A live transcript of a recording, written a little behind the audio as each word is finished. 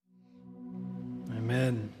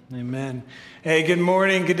Amen. Amen. Hey, good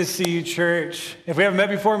morning. Good to see you, church. If we haven't met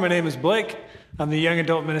before, my name is Blake. I'm the young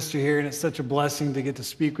adult minister here, and it's such a blessing to get to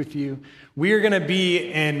speak with you. We are going to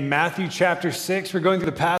be in Matthew chapter 6. We're going through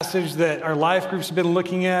the passage that our life groups have been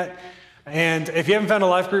looking at. And if you haven't found a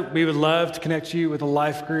life group, we would love to connect you with a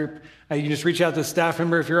life group. You can just reach out to a staff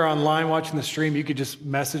member. If you're online watching the stream, you could just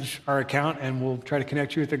message our account, and we'll try to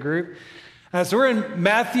connect you with a group. So we're in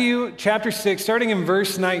Matthew chapter 6, starting in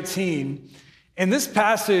verse 19. And this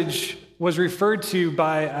passage was referred to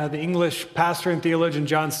by the English pastor and theologian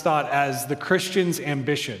John Stott as the Christian's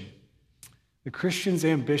ambition. The Christian's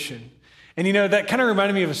ambition. And you know, that kind of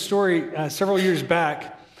reminded me of a story several years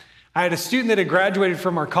back. I had a student that had graduated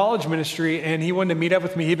from our college ministry, and he wanted to meet up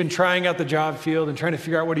with me. He'd been trying out the job field and trying to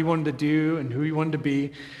figure out what he wanted to do and who he wanted to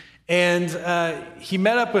be. And he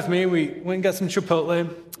met up with me. We went and got some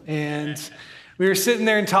Chipotle, and we were sitting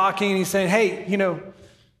there and talking, and he's saying, hey, you know,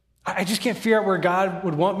 I just can't figure out where God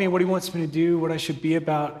would want me, what he wants me to do, what I should be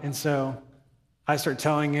about. And so I start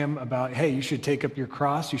telling him about, hey, you should take up your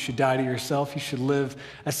cross. You should die to yourself. You should live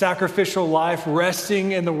a sacrificial life,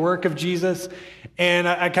 resting in the work of Jesus. And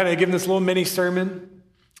I kind of give him this little mini sermon.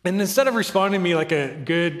 And instead of responding to me like a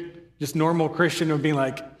good, just normal Christian, or being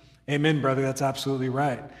like, amen, brother, that's absolutely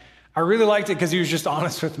right, I really liked it because he was just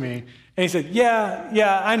honest with me. And he said,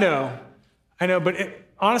 yeah, I know. But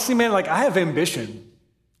honestly, man, like I have ambition.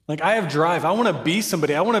 Like I have drive. I want to be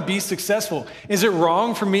somebody. I want to be successful. Is it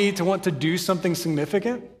wrong for me to want to do something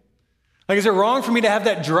significant? Like, is it wrong for me to have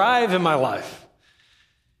that drive in my life?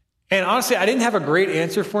 And honestly, I didn't have a great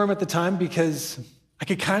answer for him at the time because I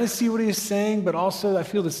could kind of see what he was saying, but also I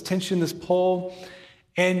feel this tension, this pull.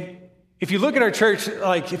 And if you look at our church,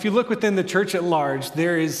 like if you look within the church at large,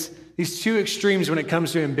 there is these two extremes when it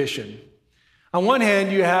comes to ambition. On one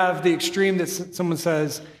hand, you have the extreme that someone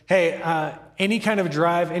says, hey, any kind of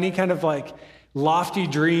drive, any kind of like lofty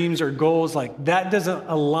dreams or goals, like that doesn't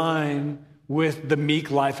align with the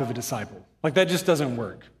meek life of a disciple. Like that just doesn't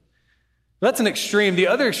work. That's an extreme. The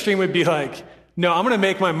other extreme would be like, no, I'm going to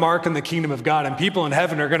make my mark in the kingdom of God and people in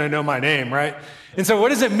heaven are going to know my name, right? And so what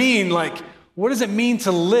does it mean? Like, what does it mean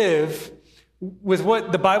to live with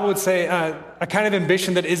what the Bible would say, a kind of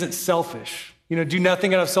ambition that isn't selfish? You know, do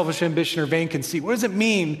nothing out of selfish ambition or vain conceit. What does it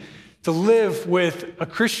mean to live with a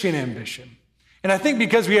Christian ambition? And I think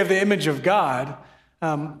because we have the image of God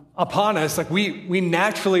upon us, like we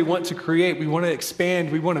naturally want to create, we want to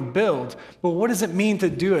expand, we want to build. But what does it mean to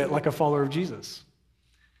do it like a follower of Jesus?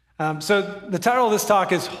 So the title of this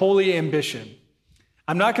talk is Holy Ambition.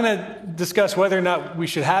 I'm not going to discuss whether or not we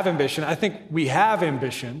should have ambition. I think we have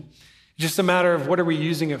ambition. It's just a matter of what are we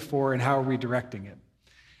using it for and how are we directing it.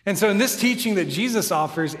 And so in this teaching that Jesus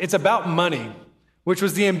offers, it's about money, which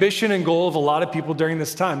was the ambition and goal of a lot of people during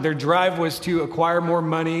this time. Their drive was to acquire more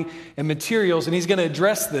money and materials, and he's going to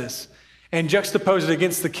address this and juxtapose it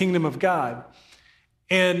against the kingdom of God.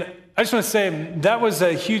 And I just want to say that was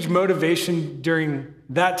a huge motivation during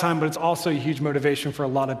that time, but it's also a huge motivation for a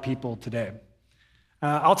lot of people today.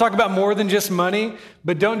 I'll talk about more than just money,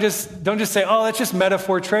 but don't just say, oh, that's just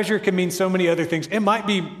metaphor. Treasure can mean so many other things. It might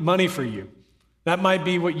be money for you. That might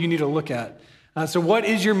be what you need to look at. So what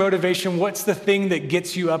is your motivation? What's the thing that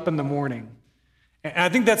gets you up in the morning? And I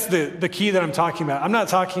think that's the key that I'm talking about. I'm not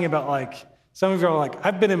talking about like, some of you are like,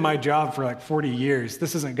 I've been in my job for like 40 years.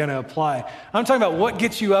 This isn't going to apply. I'm talking about what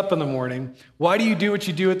gets you up in the morning. Why do you do what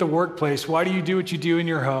you do at the workplace? Why do you do what you do in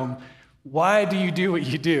your home? Why do you do what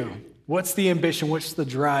you do? What's the ambition? What's the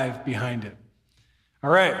drive behind it? All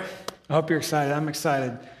right. I hope you're excited. I'm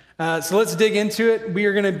excited. So let's dig into it. We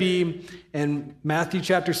are going to be in Matthew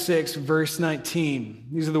chapter 6, verse 19.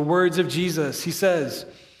 These are the words of Jesus. He says,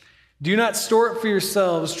 do not store up for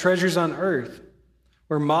yourselves treasures on earth,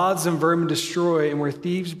 where moths and vermin destroy and where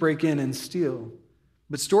thieves break in and steal.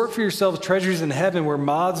 But store up for yourselves treasures in heaven, where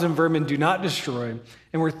moths and vermin do not destroy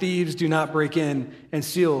and where thieves do not break in and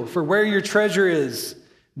steal. For where your treasure is,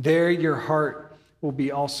 there your heart will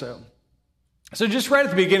be also. So just right at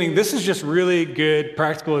the beginning, this is just really good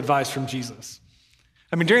practical advice from Jesus.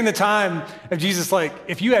 I mean, during the time of Jesus, like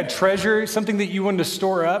if you had treasure, something that you wanted to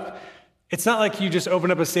store up, it's not like you just open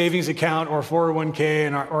up a savings account or a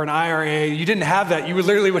 401k or an IRA. You didn't have that. You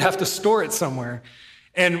literally would have to store it somewhere.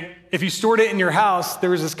 And if you stored it in your house, there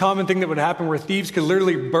was this common thing that would happen where thieves could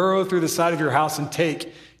literally burrow through the side of your house and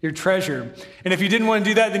take your treasure. And if you didn't want to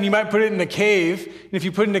do that, then you might put it in a cave. And if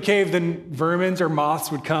you put it in a cave, then vermin or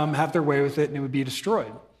moths would come, have their way with it, and it would be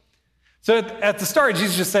destroyed. So at the start,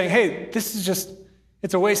 Jesus is just saying, hey, this is just,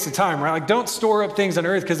 it's a waste of time, right? Like don't store up things on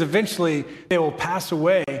earth because eventually they will pass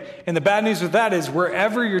away. And the bad news with that is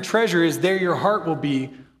wherever your treasure is, there your heart will be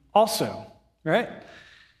also, right?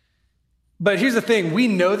 But here's the thing, we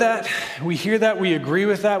know that, we hear that, we agree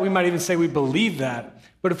with that, we might even say we believe that.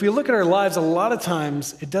 But if we look at our lives, a lot of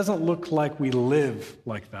times it doesn't look like we live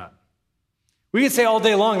like that. We can say all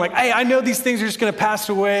day long, like, hey, I know these things are just going to pass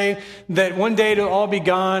away, that one day it'll all be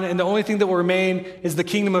gone, and the only thing that will remain is the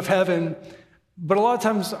kingdom of heaven. But a lot of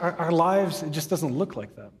times our lives, it just doesn't look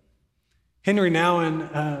like that. Henry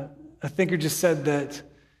Nouwen, a thinker, just said that,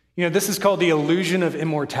 this is called the illusion of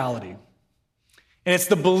immortality. And it's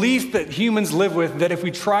the belief that humans live with that if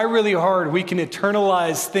we try really hard, we can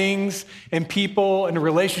eternalize things and people and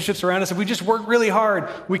relationships around us. If we just work really hard,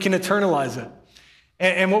 we can eternalize it.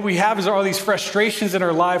 And what we have is all these frustrations in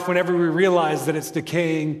our life whenever we realize that it's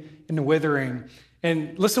decaying and withering.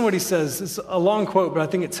 And listen to what he says. It's a long quote, but I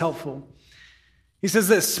think it's helpful. He says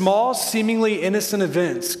this: small, seemingly innocent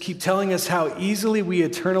events keep telling us how easily we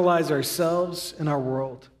eternalize ourselves and our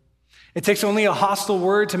world. It takes only a hostile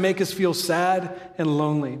word to make us feel sad and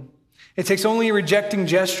lonely. It takes only a rejecting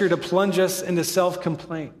gesture to plunge us into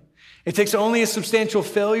self-complaint. It takes only a substantial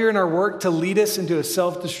failure in our work to lead us into a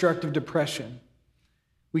self-destructive depression.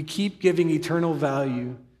 We keep giving eternal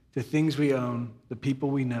value to things we own, the people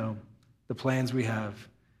we know, the plans we have,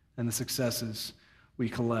 and the successes we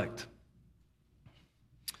collect.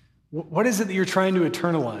 What is it that you're trying to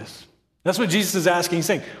eternalize? That's what Jesus is asking. He's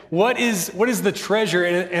saying, what is the treasure?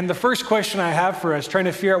 And the first question I have for us, trying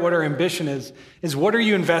to figure out what our ambition is what are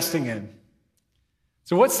you investing in?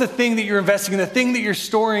 So what's the thing that you're investing in, the thing that you're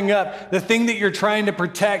storing up, the thing that you're trying to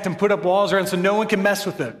protect and put up walls around so no one can mess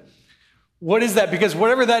with it? What is that? Because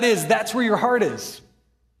whatever that is, that's where your heart is.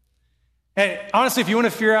 And honestly, if you want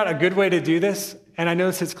to figure out a good way to do this, and I know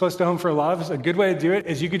this hits close to home for a lot of us, a good way to do it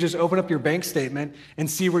is you could just open up your bank statement and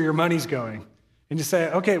see where your money's going. And just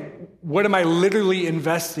say, okay, what am I literally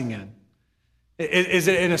investing in? Is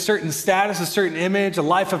it in a certain status, a certain image, a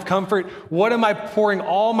life of comfort? What am I pouring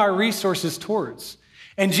all my resources towards?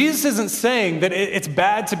 And Jesus isn't saying that it's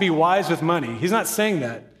bad to be wise with money. He's not saying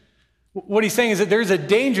that. What he's saying is that there's a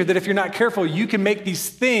danger that if you're not careful, you can make these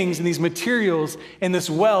things and these materials and this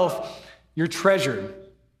wealth your treasure.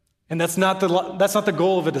 And that's not the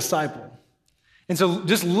goal of a disciple. And so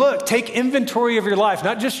just take inventory of your life,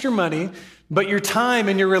 not just your money, but your time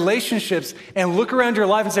and your relationships, and look around your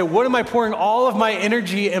life and say, what am I pouring all of my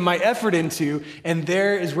energy and my effort into? And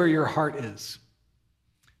there is where your heart is.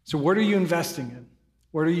 So what are you investing in?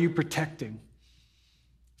 What are you protecting?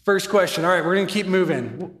 First question. All right, we're going to keep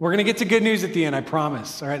moving. We're going to get to good news at the end, I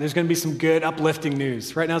promise. All right, there's going to be some good, uplifting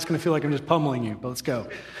news. Right now it's going to feel like I'm just pummeling you, but let's go.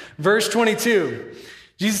 Verse 22.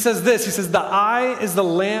 Jesus says this. He says, the eye is the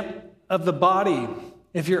lamp of the body.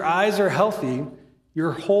 If your eyes are healthy,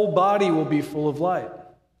 your whole body will be full of light.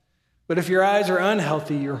 But if your eyes are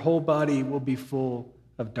unhealthy, your whole body will be full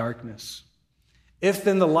of darkness. If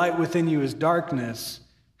then the light within you is darkness,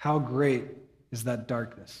 how great is that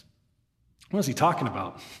darkness? What is he talking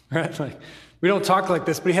about? Right? Like, we don't talk like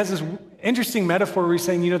this, but he has this interesting metaphor where he's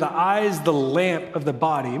saying, the eye is the lamp of the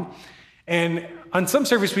body. And on some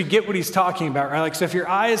surface, we get what he's talking about, right? Like, so if your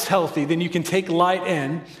eye is healthy, then you can take light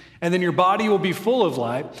in, and then your body will be full of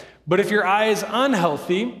light. But if your eye is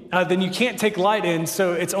unhealthy, then you can't take light in,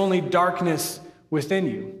 so it's only darkness within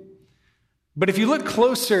you. But if you look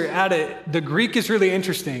closer at it, the Greek is really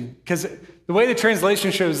interesting, because the way the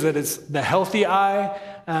translation shows that it's the healthy eye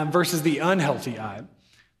versus the unhealthy eye.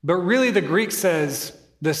 But really the Greek says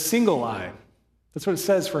the single eye. That's what it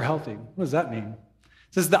says for healthy. What does that mean?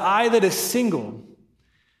 It says the eye that is single.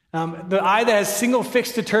 The eye that has single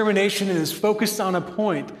fixed determination and is focused on a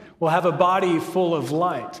point will have a body full of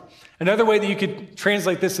light. Another way that you could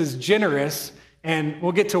translate this is generous, and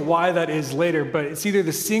we'll get to why that is later, but it's either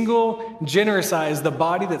the single generous eye is the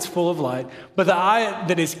body that's full of light, but the eye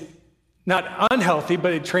that is not unhealthy,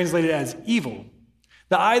 but it translated as evil.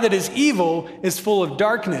 The eye that is evil is full of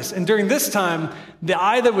darkness. And during this time, the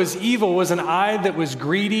eye that was evil was an eye that was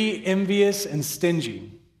greedy, envious, and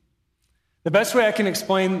stingy. The best way I can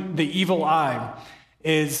explain the evil eye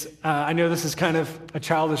is, I know this is kind of a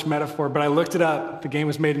childish metaphor, but I looked it up. The game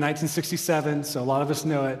was made in 1967, so a lot of us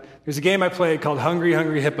know it. There's a game I played called Hungry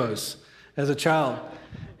Hungry Hippos as a child.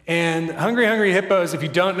 And Hungry Hungry Hippos, if you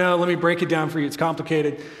don't know, let me break it down for you. It's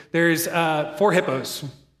complicated. There's 4 hippos.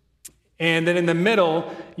 And then in the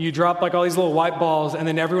middle, you drop like all these little white balls, and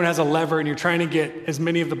then everyone has a lever, and you're trying to get as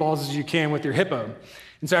many of the balls as you can with your hippo.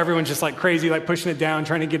 And so everyone's just like crazy, like pushing it down,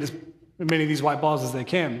 trying to get as many of these white balls as they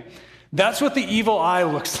can. That's what the evil eye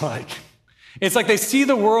looks like. It's like they see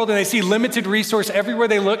the world and they see limited resource everywhere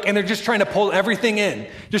they look, and they're just trying to pull everything in,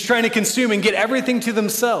 just trying to consume and get everything to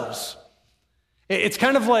themselves. It's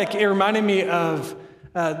kind of like, it reminded me of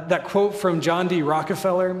that quote from John D.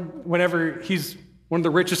 Rockefeller, whenever he's one of the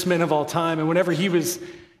richest men of all time. And whenever he was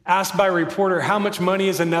asked by a reporter, how much money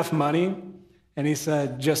is enough money? And he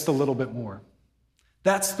said, just a little bit more.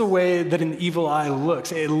 That's the way that an evil eye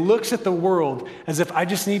looks. It looks at the world as if I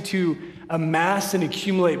just need to amass and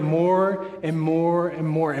accumulate more and more and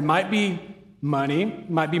more. It might be money, it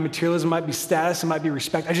might be materialism, it might be status, it might be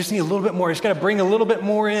respect. I just need a little bit more. I just got to bring a little bit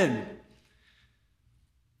more in.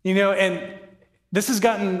 And this has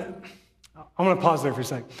gotten, I want to pause there for a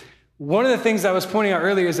second. One of the things I was pointing out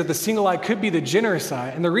earlier is that the single eye could be the generous eye.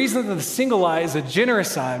 And the reason that the single eye is a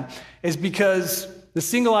generous eye is because the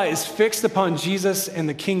single eye is fixed upon Jesus and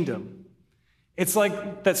the kingdom. It's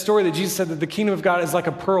like that story that Jesus said that the kingdom of God is like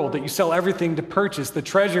a pearl that you sell everything to purchase, the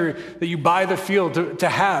treasure that you buy the field to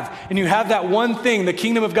have. And you have that one thing, the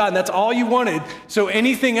kingdom of God, and that's all you wanted. So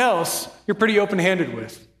anything else, you're pretty open-handed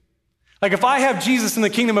with. Like if I have Jesus in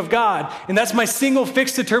the kingdom of God, and that's my single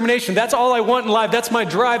fixed determination, that's all I want in life, that's my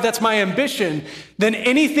drive, that's my ambition, then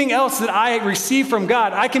anything else that I receive from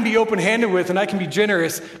God, I can be open-handed with and I can be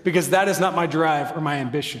generous because that is not my drive or my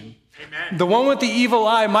ambition. Amen. The one with the evil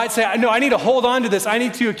eye might say, no, I need to hold on to this, I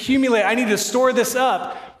need to accumulate, I need to store this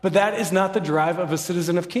up, but that is not the drive of a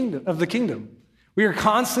citizen of the kingdom. We are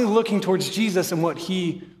constantly looking towards Jesus and what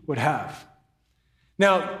he would have.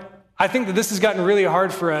 Now, I think that this has gotten really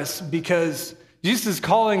hard for us because Jesus is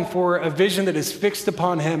calling for a vision that is fixed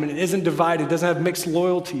upon him and it isn't divided, doesn't have mixed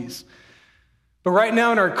loyalties. But right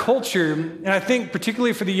now in our culture, and I think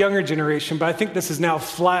particularly for the younger generation, but I think this is now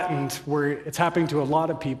flattened where it's happening to a lot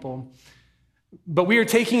of people, but we are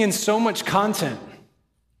taking in so much content,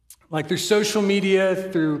 like through social media,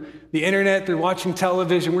 through the internet, through watching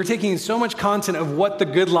television, we're taking in so much content of what the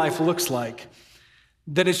good life looks like.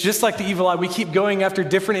 That it's just like the evil eye. We keep going after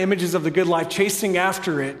different images of the good life, chasing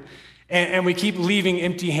after it, and we keep leaving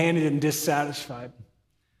empty-handed and dissatisfied.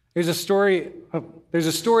 There's a story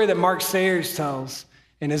that Mark Sayers tells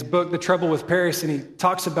in his book, The Trouble with Paris, and he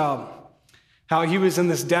talks about how he was in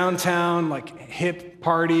this downtown, hip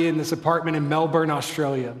party in this apartment in Melbourne,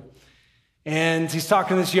 Australia. And he's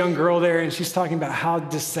talking to this young girl there, and she's talking about how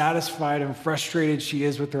dissatisfied and frustrated she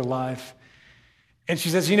is with her life. And she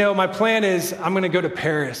says, my plan is I'm going to go to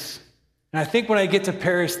Paris. And I think when I get to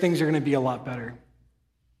Paris, things are going to be a lot better.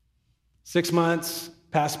 6 months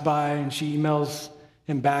pass by, and she emails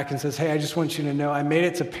him back and says, hey, I just want you to know I made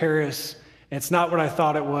it to Paris. And it's not what I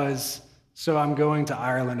thought it was, so I'm going to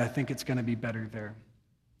Ireland. I think it's going to be better there.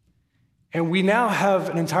 And we now have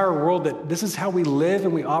an entire world that this is how we live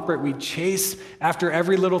and we operate. We chase after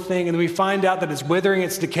every little thing, and then we find out that it's withering,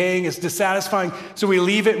 it's decaying, it's dissatisfying. So we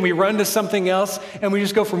leave it and we run to something else, and we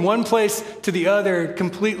just go from one place to the other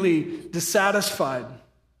completely dissatisfied.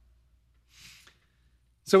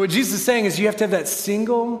 So what Jesus is saying is you have to have that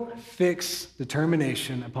single fixed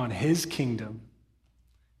determination upon his kingdom.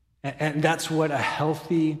 And that's what a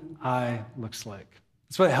healthy eye looks like.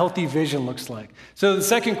 That's what a healthy vision looks like. So the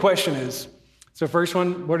second question is, first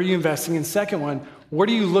one, what are you investing in? Second one, what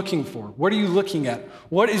are you looking for? What are you looking at?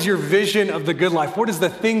 What is your vision of the good life? What is the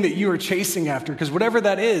thing that you are chasing after? Because whatever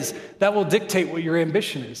that is, that will dictate what your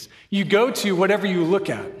ambition is. You go to whatever you look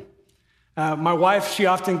at. My wife, she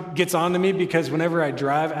often gets on to me because whenever I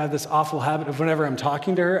drive, I have this awful habit of whenever I'm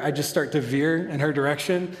talking to her, I just start to veer in her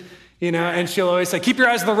direction. And she'll always say, keep your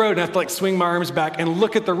eyes on the road. And I have to swing my arms back and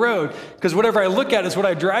look at the road because whatever I look at is what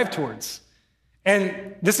I drive towards.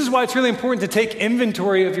 And this is why it's really important to take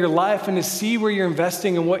inventory of your life and to see where you're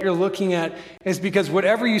investing and what you're looking at is because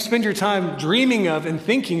whatever you spend your time dreaming of and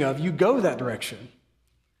thinking of, you go that direction.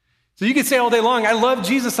 So you could say all day long, I love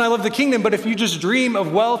Jesus and I love the kingdom, but if you just dream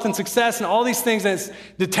of wealth and success and all these things that's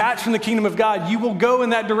detached from the kingdom of God, you will go in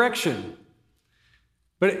that direction.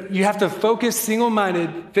 But you have to focus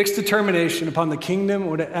single-minded, fixed determination upon the kingdom,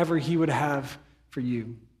 whatever he would have for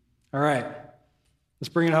you. All right, let's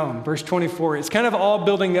bring it home. Verse 24, it's kind of all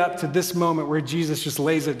building up to this moment where Jesus just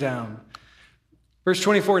lays it down. Verse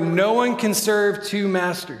 24, no one can serve two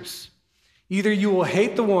masters. Either you will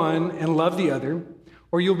hate the one and love the other,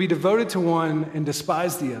 or you'll be devoted to one and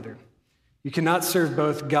despise the other. You cannot serve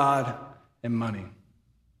both God and money.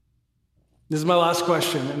 This is my last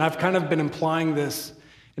question, and I've kind of been implying this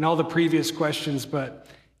in all the previous questions, but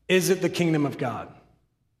is it the kingdom of God?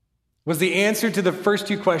 Was the answer to the first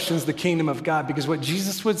two questions the kingdom of God? Because what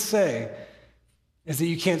Jesus would say is that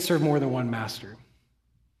you can't serve more than one master.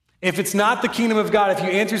 If it's not the kingdom of God, if you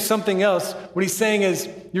answer something else, what he's saying is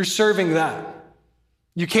you're serving that.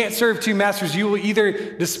 You can't serve two masters. You will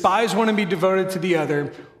either despise one and be devoted to the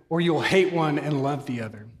other, or you'll hate one and love the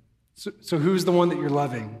other. So who's the one that you're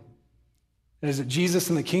loving? Is it Jesus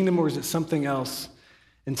and the kingdom, or is it something else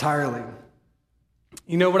entirely?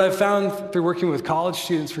 You know, what I've found through working with college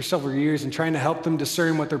students for several years and trying to help them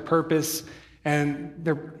discern what their purpose and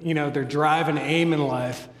their drive and aim in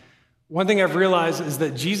life, one thing I've realized is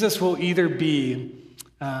that Jesus will either be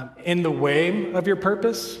in the way of your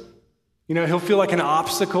purpose. You know, he'll feel like an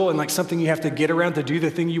obstacle and like something you have to get around to do the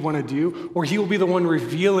thing you want to do, or he will be the one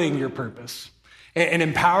revealing your purpose and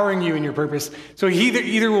empowering you in your purpose. So he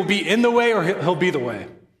either will be in the way or he'll be the way.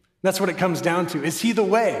 That's what it comes down to. Is he the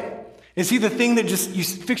way? Is he the thing that just you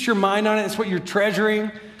fix your mind on it? It's what you're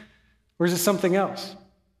treasuring? Or is it something else?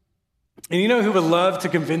 And you know who would love to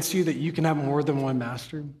convince you that you can have more than one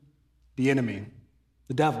master? The enemy,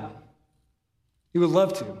 the devil. He would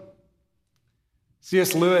love to.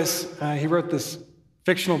 C.S. Lewis, he wrote this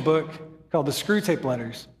fictional book called The Screwtape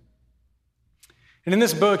Letters. And in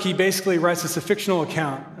this book, he basically writes this a fictional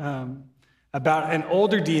account about an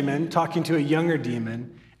older demon talking to a younger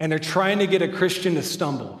demon, and they're trying to get a Christian to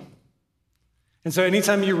stumble. And so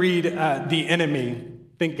anytime you read The Enemy,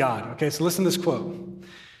 think God. Okay, so listen to this quote.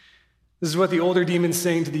 This is what the older demon's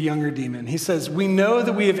saying to the younger demon. He says, "We know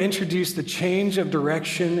that we have introduced the change of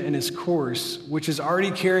direction in his course, which is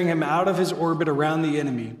already carrying him out of his orbit around the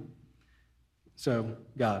enemy." So,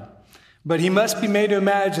 God. "But he must be made to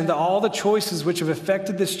imagine that all the choices which have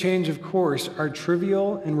affected this change of course are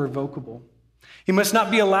trivial and revocable. He must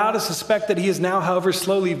not be allowed to suspect that he is now, however,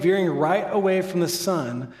 slowly veering right away from the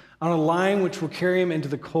sun on a line which will carry him into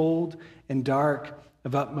the cold and dark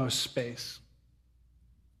of utmost space."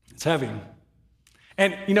 It's heavy.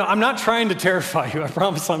 And, you know, I'm not trying to terrify you. I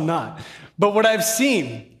promise I'm not. But what I've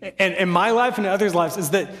seen in my life and in others' lives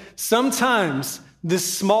is that sometimes this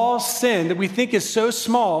small sin that we think is so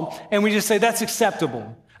small, and we just say, that's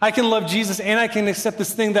acceptable. I can love Jesus and I can accept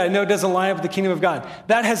this thing that I know doesn't line up with the kingdom of God.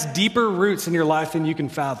 That has deeper roots in your life than you can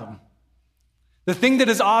fathom. The thing that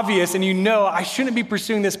is obvious and you know, I shouldn't be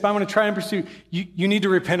pursuing this, but I'm going to try and pursue, you need to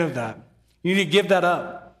repent of that. You need to give that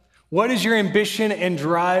up. What is your ambition and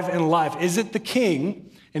drive in life? Is it the king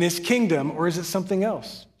and his kingdom, or is it something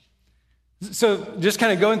else? So just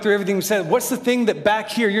kind of going through everything we said, what's the thing that back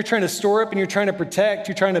here you're trying to store up and you're trying to protect,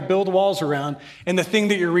 you're trying to build walls around, and the thing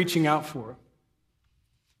that you're reaching out for?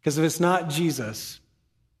 Because if it's not Jesus,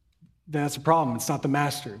 then that's a problem. It's not the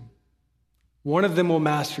master. One of them will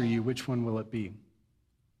master you. Which one will it be?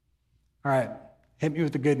 All right, hit me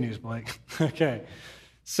with the good news, Blake. Okay,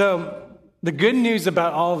 so the good news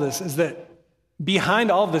about all of this is that behind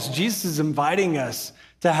all of this, Jesus is inviting us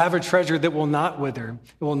to have a treasure that will not wither,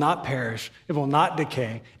 it will not perish, it will not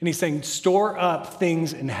decay. And he's saying, store up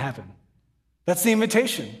things in heaven. That's the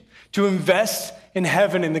invitation, to invest in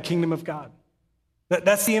heaven in the kingdom of God.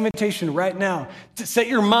 That's the invitation right now. To set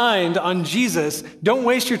your mind on Jesus. Don't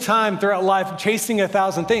waste your time throughout life chasing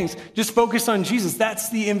 1,000 things. Just focus on Jesus. That's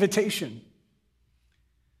the invitation.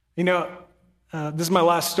 You know, this is my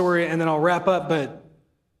last story, and then I'll wrap up, but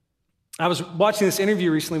I was watching this interview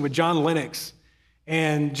recently with John Lennox,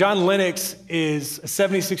 and John Lennox is a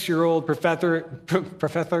 76-year-old professor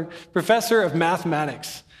of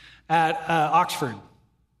mathematics at Oxford.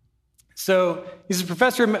 So he's a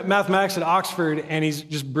professor of mathematics at Oxford, and he's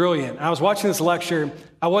just brilliant. I was watching this lecture.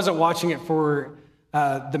 I wasn't watching it for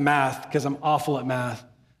the math, because I'm awful at math.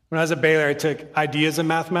 When I was at Baylor, I took ideas in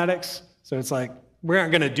mathematics, so it's like, we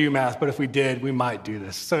aren't going to do math, but if we did, we might do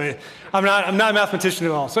this. So I'm not a mathematician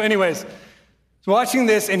at all. So anyways, watching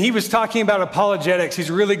this, and he was talking about apologetics.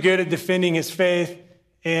 He's really good at defending his faith.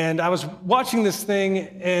 And I was watching this thing,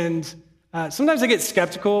 and sometimes I get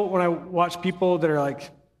skeptical when I watch people that are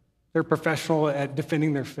like, they're professional at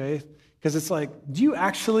defending their faith. Because it's like, do you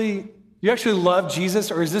actually love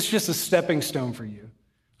Jesus, or is this just a stepping stone for you?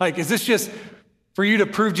 Like, is this just for you to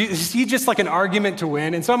prove Jesus? Is he just like an argument to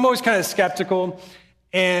win? And so I'm always kind of skeptical.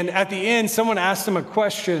 And at the end, someone asked him a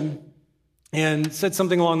question and said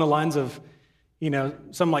something along the lines of, you know,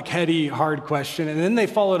 some like heady, hard question. And then they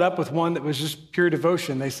followed up with one that was just pure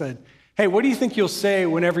devotion. They said, "Hey, what do you think you'll say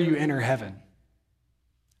whenever you enter heaven?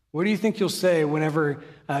 What do you think you'll say whenever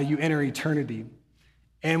you enter eternity?"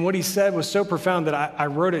 And what he said was so profound that I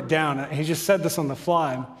wrote it down. He just said this on the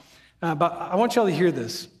fly. But I want y'all to hear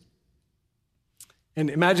this. And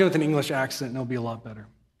imagine with an English accent, and it'll be a lot better.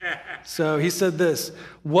 So he said this: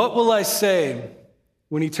 "What will I say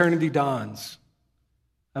when eternity dawns?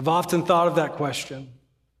 I've often thought of that question,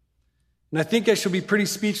 and I think I shall be pretty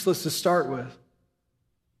speechless to start with.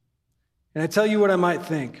 And I tell you what I might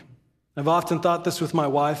think. I've often thought this with my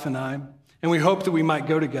wife and I, and we hope that we might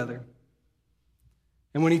go together.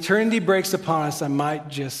 And when eternity breaks upon us, I might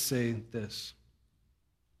just say this: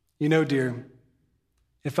 you know, dear,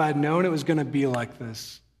 if I had known it was going to be like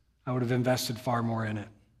this, I would have invested far more in it."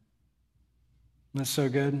 That's so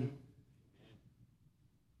good.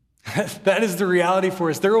 That is the reality for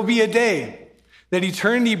us. There will be a day that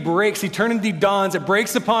eternity breaks, eternity dawns, it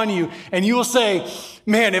breaks upon you, and you will say,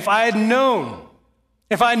 man, if I had known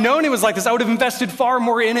it was like this, I would have invested far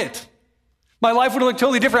more in it. My life would have looked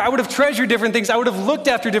totally different. I would have treasured different things. I would have looked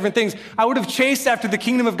after different things. I would have chased after the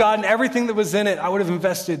kingdom of God and everything that was in it. I would have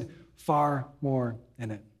invested far more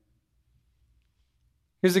in it.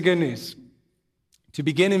 Here's the good news. To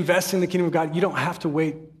begin investing in the kingdom of God, you don't have to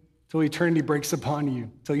wait till eternity breaks upon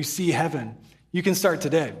you, till you see heaven. You can start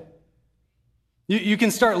today. You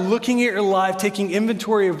can start looking at your life, taking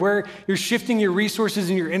inventory of where you're shifting your resources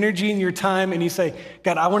and your energy and your time, and you say,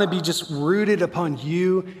 God, I want to be just rooted upon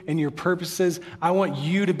you and your purposes. I want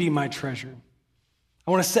you to be my treasure.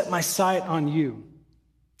 I want to set my sight on you.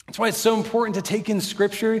 That's why it's so important to take in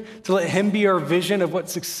Scripture, to let him be our vision of what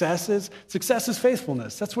success is. Success is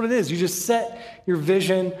faithfulness. That's what it is. You just set your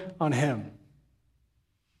vision on him.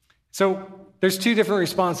 So there's two different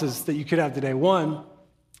responses that you could have today. One,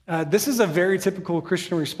 this is a very typical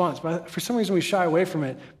Christian response, but for some reason we shy away from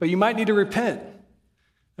it. But you might need to repent.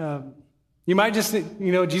 You might just,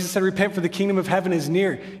 Jesus said, repent for the kingdom of heaven is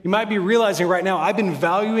near. You might be realizing right now, I've been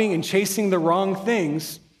valuing and chasing the wrong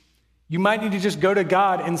things. You might need to just go to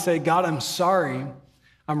God and say, God, I'm sorry.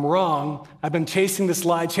 I'm wrong. I've been chasing this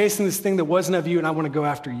lie, chasing this thing that wasn't of you, and I want to go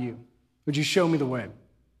after you. Would you show me the way?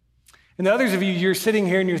 And the others of you, you're sitting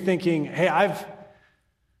here and you're thinking, hey, I've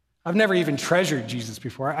never even treasured Jesus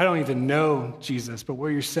before. I don't even know Jesus. But what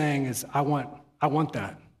you're saying is, I want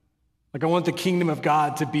that. Like, I want the kingdom of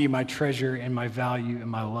God to be my treasure and my value and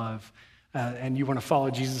my love. And you want to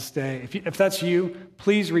follow Jesus today. If that's you,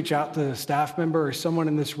 please reach out to a staff member or someone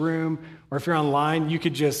in this room. Or if you're online, you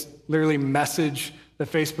could just literally message the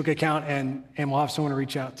Facebook account and we'll have someone to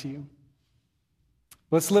reach out to you.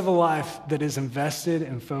 Let's live a life that is invested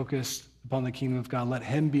and focused upon the kingdom of God. Let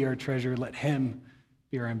him be our treasure. Let him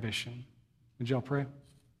be our ambition. Would y'all pray?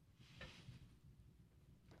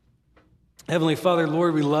 Heavenly Father,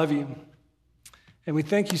 Lord, we love you. And we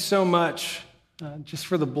thank you so much just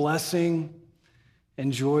for the blessing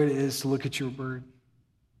and joy it is to look at your word.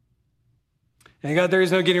 And God, there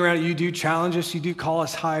is no getting around it. You do challenge us. You do call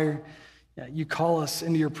us higher. You call us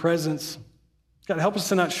into your presence. God, help us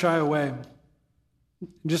to not shy away.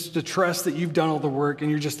 Just to trust that you've done all the work and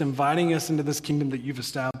you're just inviting us into this kingdom that you've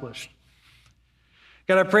established.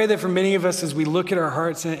 God, I pray that for many of us as we look at our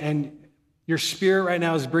hearts and your spirit right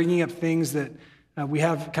now is bringing up things that we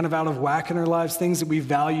have kind of out of whack in our lives, things that we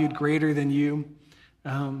valued greater than you.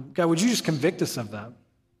 God, would you just convict us of that?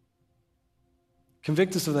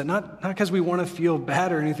 Convict us of that, not because we want to feel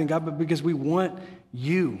bad or anything, God, but because we want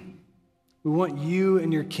you. We want you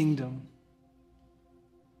and your kingdom.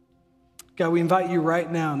 God, we invite you right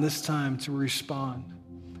now in this time to respond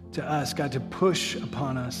to us, God, to push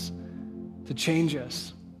upon us, to change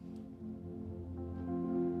us.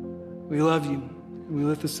 We love you, and we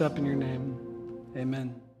lift this up in your name.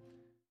 Amen.